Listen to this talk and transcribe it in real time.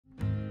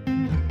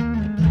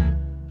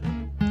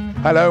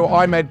Hello,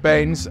 I'm Ed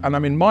Baines and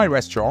I'm in my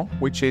restaurant,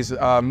 which is,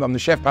 I'm the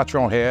chef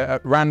patron here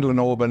at Randall and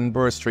Auburn,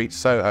 Borough Street,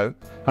 Soho.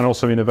 And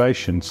also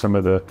innovation, some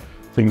of the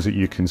things that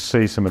you can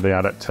see, some of the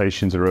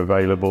adaptations are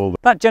available.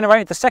 That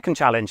generated the second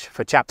challenge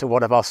for chapter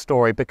 1 of our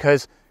story,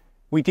 because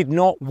we did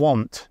not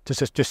want to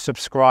just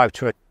subscribe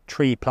to a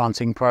tree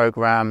planting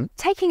programme.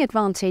 Taking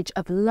advantage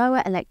of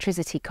lower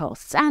electricity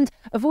costs and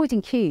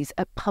avoiding queues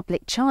at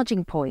public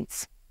charging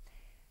points.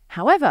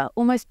 However,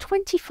 almost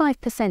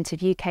 25%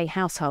 of UK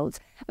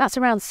households, that's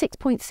around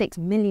 6.6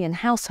 million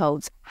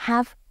households,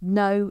 have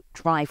no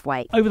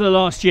driveway. Over the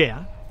last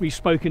year, we've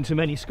spoken to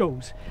many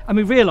schools and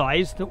we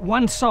realised that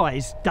one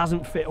size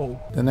doesn't fit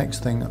all. The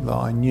next thing that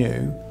I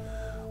knew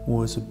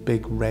was a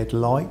big red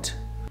light.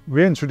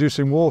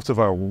 Reintroducing water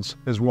vowels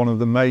is one of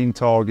the main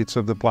targets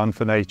of the Plan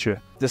for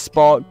Nature. The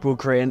spark will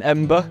create an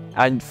ember,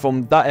 and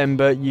from that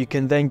ember you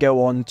can then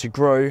go on to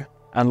grow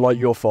and light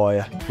your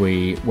fire.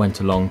 We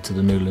went along to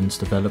the Newlands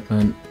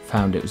development,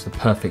 found it was the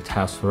perfect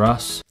house for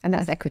us. And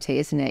that's equity,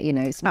 isn't it? You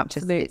know, it's not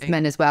just it's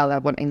men as well are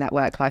wanting that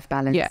work-life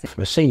balance. Yeah.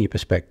 From a senior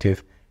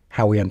perspective,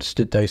 how we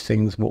understood those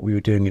things, what we were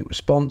doing in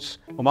response.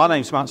 Well, my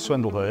name's Matt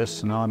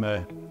Swindlehurst and I'm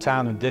a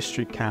town and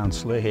district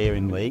councillor here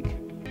in Leek.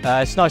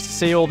 It's nice to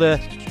see all the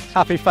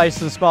happy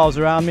faces and smiles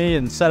around me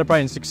and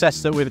celebrating the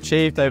success that we've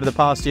achieved over the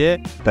past year.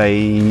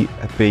 They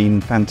have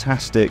been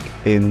fantastic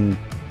in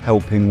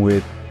helping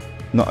with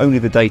not only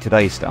the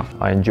day-to-day stuff.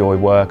 I enjoy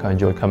work, I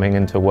enjoy coming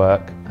into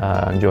work,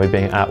 I enjoy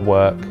being at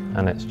work,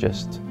 and it's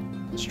just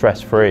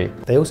stress-free.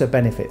 They also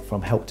benefit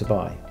from Help to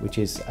Buy, which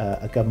is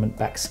a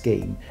government-backed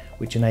scheme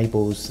which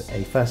enables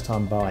a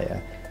first-time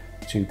buyer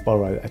to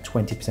borrow a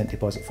 20%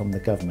 deposit from the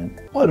government.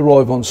 I'd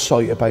arrive on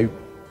site about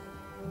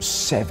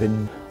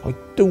 7. I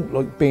don't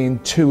like being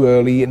too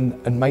early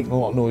and making a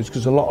lot of noise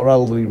because a lot of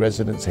elderly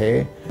residents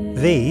here.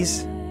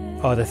 These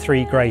are the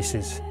 3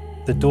 Graces,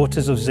 the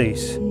daughters of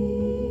Zeus: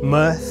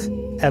 mirth,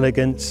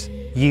 elegance,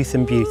 youth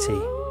and beauty,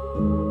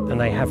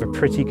 and they have a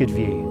pretty good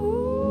view.